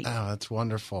 That's right. Oh, that's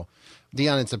wonderful.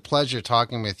 Dion, it's a pleasure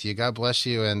talking with you. God bless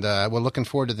you, and we're looking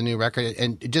forward to the new record.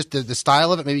 And just the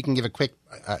style of it, maybe you can give a quick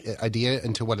idea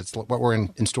into what we're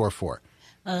in store for.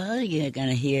 You're going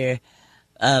to hear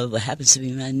what happens to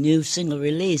be my new single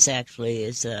release, actually,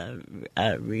 is a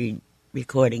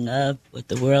re-recording of What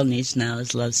the World Needs Now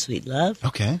is Love, Sweet Love.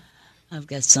 Okay. I've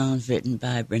got songs written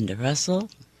by Brenda Russell,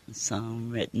 a song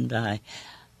written by,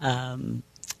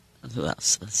 who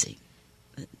else? Let's see.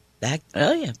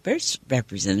 First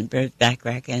represented Burt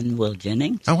Bacharach and Will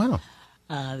Jennings. Oh, wow.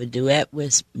 A duet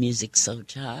with Musiq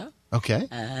Soulchild. Okay.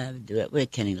 A duet with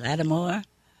Kenny Lattimore.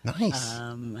 Nice.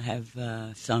 I have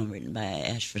a song written by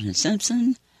Ashford and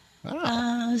Simpson.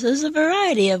 So there's a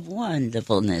variety of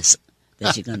wonderfulness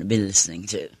that you're going to be listening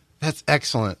to. That's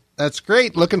excellent. That's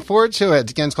great. Looking forward to it.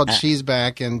 Again, it's called She's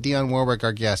Back, and Dionne Warwick,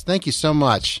 our guest. Thank you so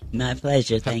much. My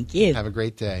pleasure. Thank you. Have a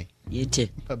great day. You too.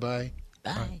 Bye-bye.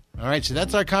 Bye. All right, so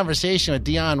that's our conversation with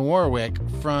Dionne Warwick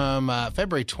from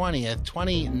February 20th,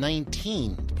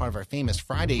 2019. It's part of our famous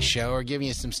Friday show. We're giving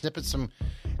you some snippets, some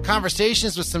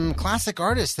conversations with some classic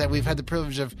artists that we've had the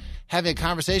privilege of having a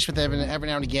conversation with every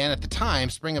now and again. At the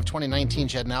time, spring of 2019,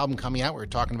 she had an album coming out. We were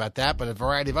talking about that, but a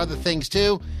variety of other things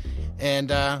too.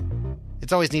 And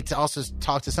it's always neat to also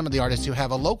talk to some of the artists who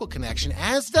have a local connection,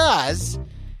 as does,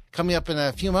 coming up in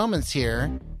a few moments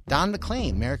here, Don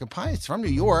McLean, American Pie. He's from New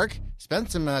York.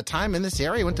 Spent some time in this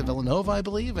area. Went to Villanova, I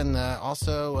believe, and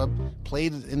also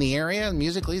played in the area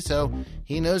musically, so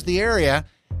he knows the area.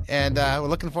 And we're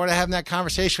looking forward to having that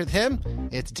conversation with him.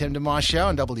 It's the Tim DeMoss Show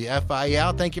on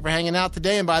WFIL. Thank you for hanging out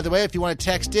today. And by the way, if you want to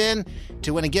text in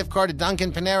to win a gift card to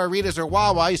Dunkin', Panera, Rita's, or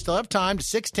Wawa, you still have time to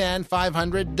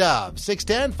 610-500-DOVE.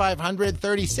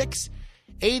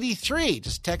 610-500-3683.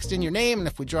 Just text in your name, and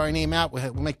if we draw your name out,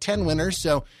 we'll make 10 winners.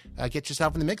 So get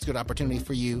yourself in the mix. Good opportunity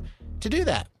for you to do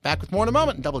that. Back with more in a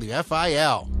moment on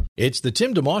WFIL. It's the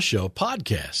Tim DeMoss Show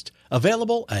podcast,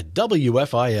 available at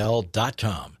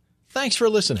WFIL.com. Thanks for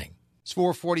listening. It's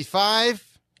 4:45.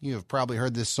 You have probably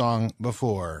heard this song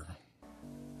before.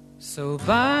 So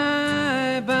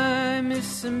bye-bye,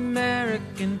 Miss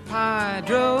American Pie.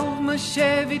 Drove my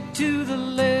Chevy to the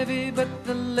levee, but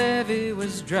the levee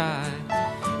was dry.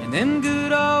 And then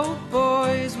good old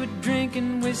boys were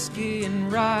drinking whiskey and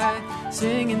rye,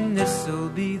 singing, this'll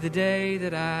be the day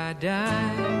that I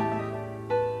die.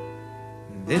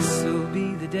 This'll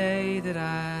be the day that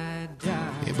I die.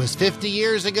 It was 50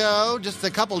 years ago, just a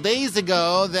couple days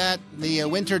ago, that the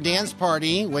Winter Dance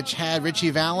Party, which had Richie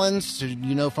Valens,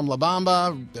 you know, from La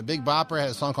Bamba, the Big Bopper, had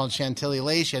a song called Chantilly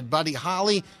Lace. You had Buddy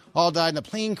Holly, all died in a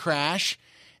plane crash.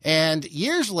 And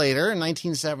years later, in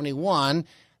 1971,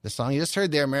 the song you just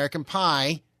heard there, American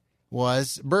Pie,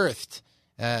 was birthed,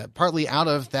 partly out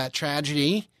of that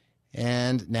tragedy.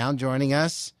 And now joining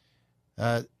us,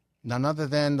 none other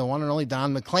than the one and only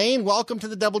Don McLean. Welcome to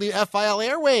the WFIL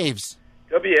airwaves.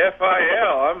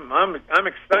 WFIL. I'm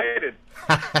excited.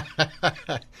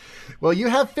 Well, you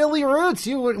have Philly roots.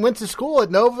 You went to school at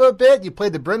Nova a bit. You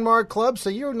played the Bryn Mawr Club, so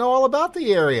you know all about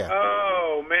the area.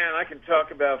 Oh man, I can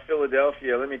talk about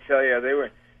Philadelphia. Let me tell you, they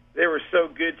were so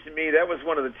good to me. That was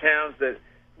one of the towns that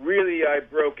really I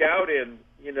broke out in.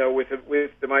 You know, with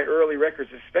my early records,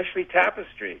 especially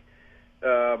Tapestry.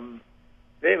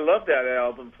 They loved that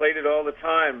album, played it all the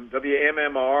time.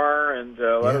 WMMR and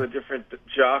a lot of the different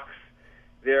jocks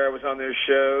there. I was on their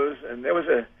shows, and there was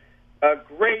a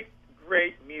great,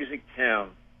 great music town.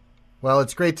 Well,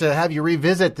 it's great to have you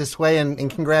revisit this way, and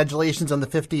congratulations on the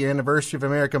 50th anniversary of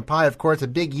American Pie. Of course, a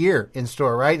big year in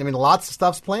store, right? I mean, lots of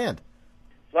stuff's planned.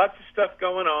 Lots of stuff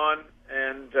going on,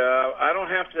 and I don't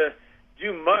have to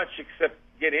do much except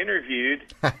get interviewed.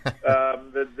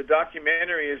 The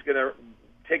documentary is going to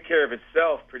take care of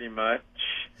itself pretty much.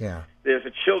 Yeah. There's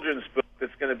a children's book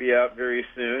that's going to be out very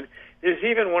soon. There's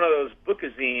even one of those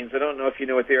bookazines. I don't know if you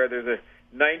know what they are. There's a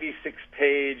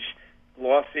 96-page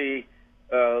glossy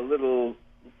little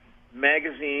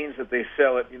magazines that they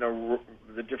sell at, you know,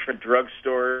 the different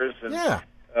drugstores and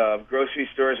grocery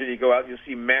stores. And you go out, you'll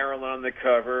see Marilyn on the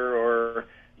cover, or,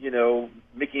 you know,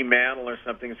 Mickey Mantle or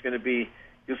something. It's going to be,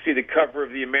 you'll see the cover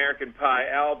of the American Pie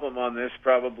album on this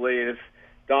probably, and it's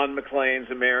Don McLean's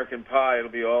American Pie.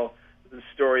 It'll be all the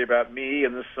story about me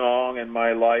and the song and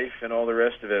my life and all the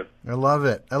rest of it. I love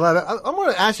it. I love it. I'm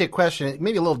going to ask you a question,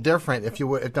 maybe a little different, if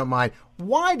you don't mind.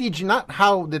 Why did you, not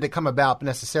how did it come about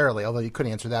necessarily, although you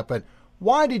couldn't answer that, but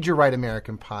why did you write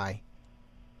American Pie,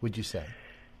 would you say?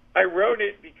 I wrote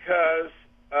it because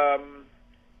I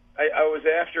was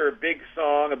after a big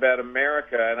song about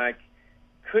America, and I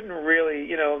couldn't really,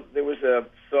 you know, there was a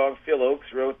song Phil Oakes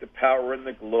wrote, The Power and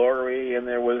the Glory, and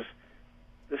there was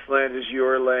This Land Is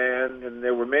Your Land, and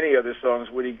there were many other songs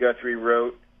Woody Guthrie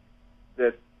wrote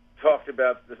that talked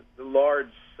about the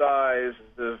large size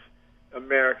of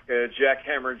America.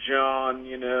 Jackhammer John,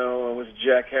 you know, was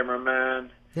Jackhammer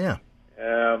Man. Yeah.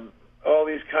 All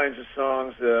these kinds of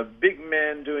songs, big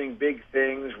men doing big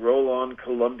things, Roll On,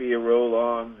 Columbia, Roll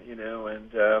On, you know,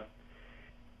 and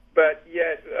but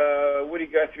yet Woody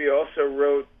Guthrie also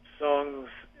wrote songs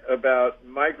about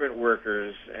migrant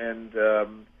workers and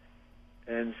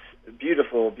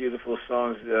beautiful, beautiful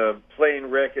songs, Plane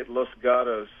Wreck at Los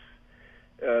Gatos,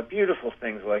 beautiful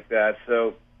things like that.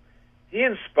 So he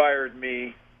inspired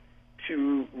me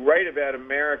to write about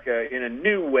America in a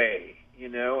new way, you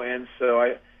know, and so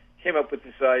I came up with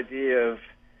this idea of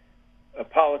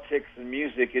politics and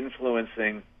music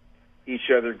influencing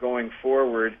each other going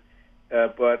forward,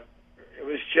 but it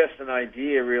was just an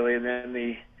idea, really, and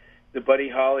then the Buddy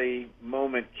Holly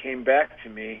moment came back to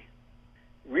me.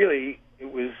 Really,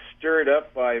 it was stirred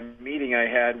up by a meeting I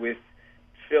had with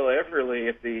Phil Everly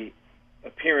at the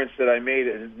appearance that I made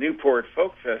at Newport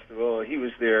Folk Festival. He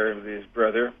was there with his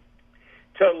brother.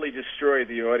 Totally destroyed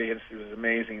the audience. It was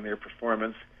amazing, their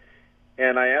performance.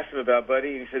 And I asked him about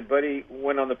Buddy, and he said Buddy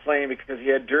went on the plane because he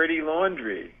had dirty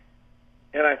laundry.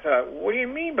 And I thought, what do you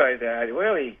mean by that?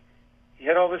 Well, he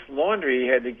had all this laundry he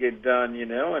had to get done, you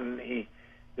know, and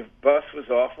the bus was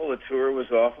awful, the tour was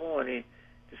awful, and he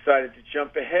decided to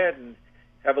jump ahead and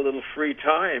have a little free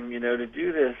time, you know, to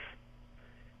do this.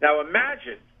 Now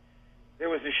imagine there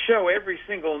was a show every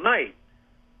single night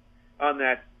on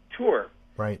that tour.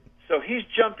 Right. So he's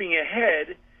jumping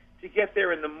ahead to get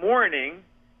there in the morning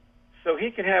so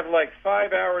he can have like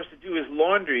 5 hours to do his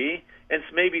laundry and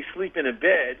maybe sleep in a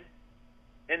bed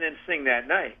and then sing that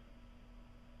night.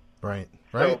 Right.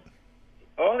 So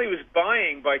all he was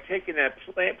buying by taking that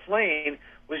plane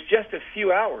was just a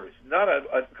few hours, not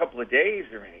a couple of days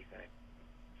or anything.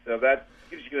 So that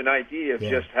gives you an idea of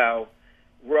just how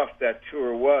rough that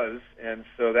tour was, and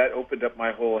so that opened up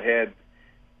my whole head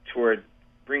toward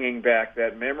bringing back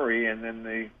that memory, and then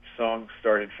the song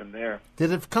started from there.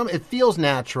 Did it come? It feels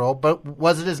natural, but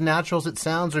was it as natural as it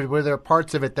sounds, or were there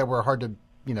parts of it that were hard to,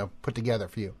 you know, put together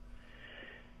for you?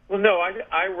 Well, no,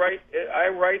 I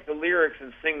write the lyrics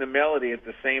and sing the melody at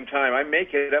the same time. I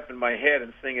make it up in my head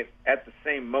and sing it at the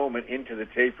same moment into the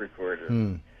tape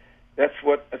recorder. That's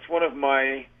one of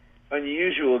my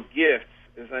unusual gifts,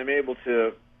 is I'm able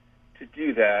to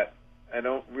do that. I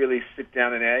don't really sit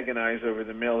down and agonize over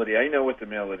the melody. I know what the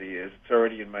melody is. It's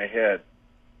already in my head.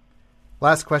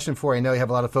 Last question for you. I know you have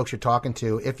a lot of folks you're talking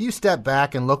to. If you step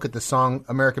back and look at the song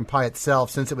American Pie itself,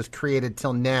 since it was created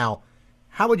till now,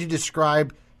 how would you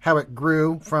describe how it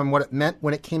grew from what it meant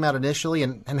when it came out initially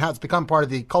and how it's become part of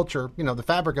the culture, you know, the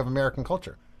fabric of American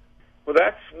culture? Well,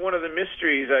 that's one of the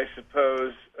mysteries, I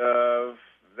suppose, of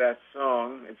that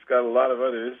song. It's got a lot of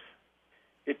others.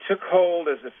 It took hold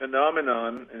as a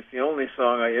phenomenon. It's the only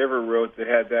song I ever wrote that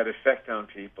had that effect on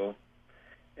people.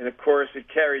 And, of course, it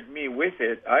carried me with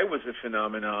it. I was a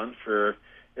phenomenon for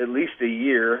at least a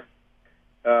year.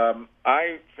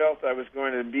 I felt I was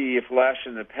going to be a flash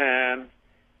in the pan,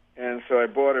 and so I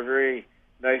bought a very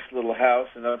nice little house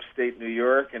in upstate New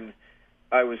York, and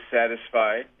I was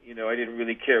satisfied. You know, I didn't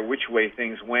really care which way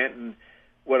things went, and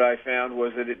what I found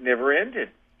was that it never ended,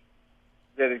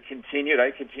 that it continued.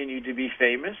 I continued to be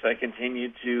famous. I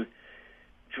continued to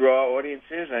draw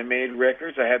audiences. I made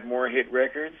records. I had more hit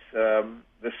records.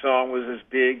 The song was as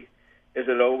big as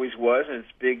it always was, and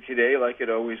it's big today like it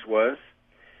always was.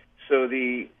 So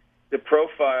the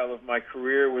profile of my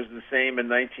career was the same in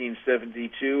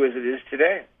 1972 as it is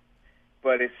today.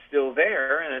 But it's still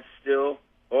there, and it's still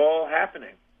all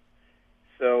happening.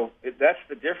 So that's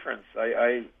the difference.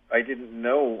 I didn't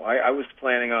know. I was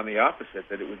planning on the opposite,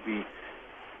 that it would be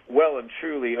well and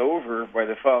truly over by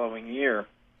the following year.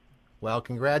 Well,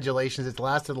 congratulations. It's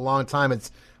lasted a long time.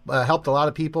 It's helped a lot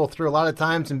of people through a lot of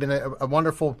times and been a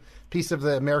wonderful piece of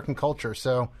the American culture.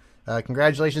 So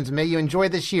congratulations, and may you enjoy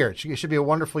this year. It should be a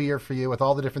wonderful year for you with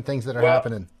all the different things that are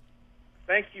happening.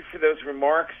 Thank you for those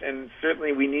remarks, and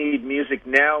certainly we need music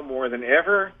now more than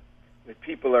ever. That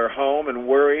people are home and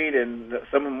worried, and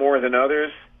some more than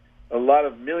others. A lot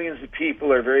of millions of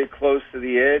people are very close to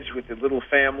the edge with their little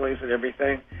families and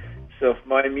everything. So if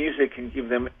my music can give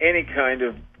them any kind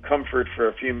of comfort for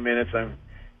a few minutes, I'm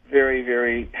very,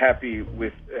 very happy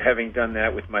with having done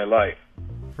that with my life.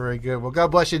 Very good. Well,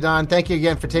 God bless you, Don. Thank you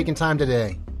again for taking time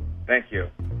today. Thank you.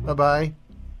 Bye-bye.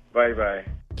 Bye-bye.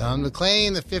 Don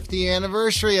McLean, the 50th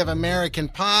anniversary of American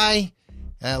Pie.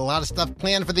 A lot of stuff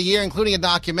planned for the year, including a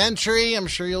documentary. I'm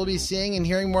sure you'll be seeing and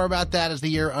hearing more about that as the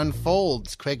year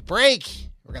unfolds. Quick break.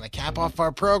 We're going to cap off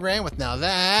our program with Now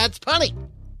That's Punny,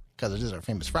 because it is our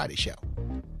famous Friday show.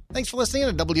 Thanks for listening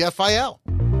to WFIL.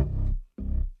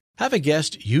 Have a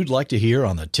guest you'd like to hear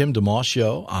on the Tim DeMoss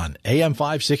Show on AM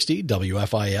 560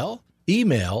 WFIL?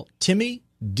 Email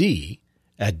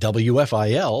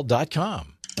timmyd@wfil.com.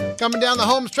 Coming down the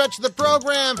home stretch of the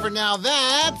program for Now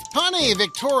That's Punny.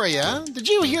 Victoria, did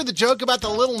you hear the joke about the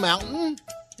little mountain?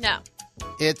 No.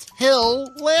 It's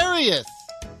hilarious.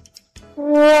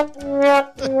 What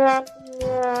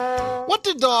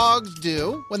do dogs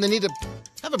do when they need to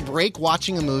have a break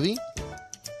watching a movie?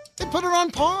 They put it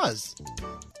on pause.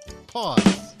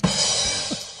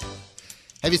 Pause.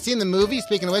 Have you seen the movie,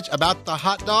 speaking of which, about the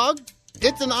hot dog?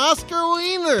 It's an Oscar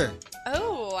wiener.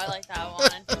 Oh, I like that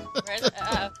one. There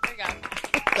we go.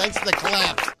 Thanks for the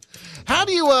claps. How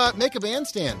do you make a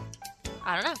bandstand?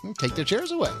 I don't know. Take their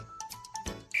chairs away.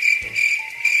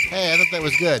 Hey, I thought that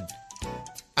was good.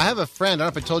 I have a friend, I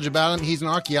don't know if I told you about him. He's an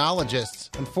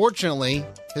archaeologist. Unfortunately,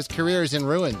 his career is in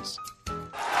ruins.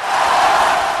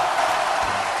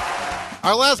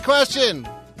 Our last question.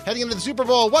 Heading into the Super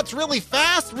Bowl, what's really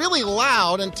fast, really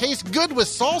loud, and tastes good with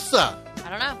salsa? I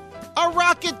don't know. A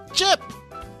rocket chip.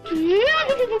 And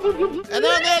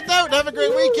on that note, have a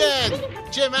great weekend.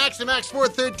 Jim Max and Max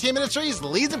 413 Ministries,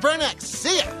 leads and prayer next.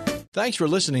 See ya. Thanks for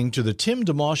listening to the Tim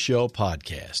DeMoss Show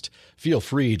podcast. Feel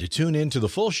free to tune in to the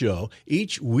full show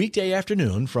each weekday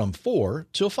afternoon from 4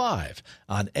 till 5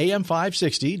 on AM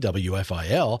 560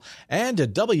 WFIL and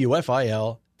at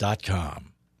WFIL.com.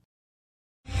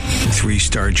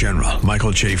 3-star General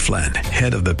Michael J. Flynn,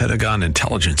 head of the Pentagon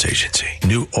Intelligence Agency,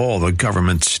 knew all the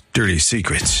government's dirty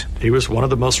secrets. He was one of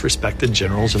the most respected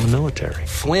generals in the military.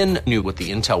 Flynn knew what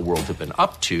the intel world had been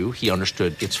up to. He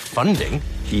understood its funding.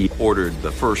 He ordered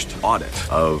the first audit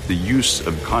of the use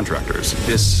of contractors.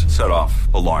 This set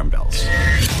off alarm bells.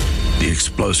 The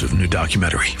explosive new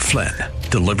documentary, Flynn,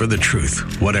 Deliver the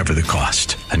Truth, Whatever the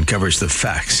Cost, uncovers the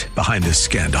facts behind this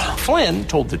scandal. Flynn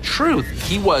told the truth.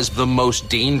 He was the most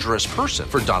dangerous person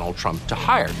for Donald Trump to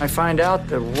hire. I find out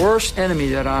the worst enemy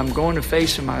that I'm going to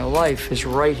face in my life is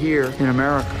right here in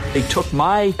America. They took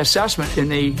my assessment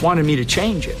and they wanted me to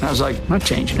change it. And I was like, I'm not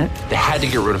changing it. They had to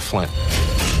get rid of Flynn.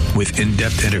 With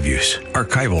in-depth interviews,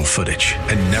 archival footage,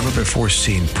 and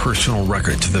never-before-seen personal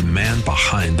records of the man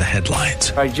behind the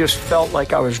headlines. I just felt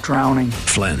like I was drowning.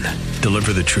 Flynn,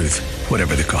 Deliver the Truth,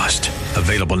 Whatever the Cost.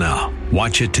 Available now.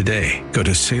 Watch it today. Go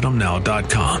to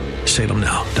salemnow.com.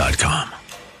 salemnow.com.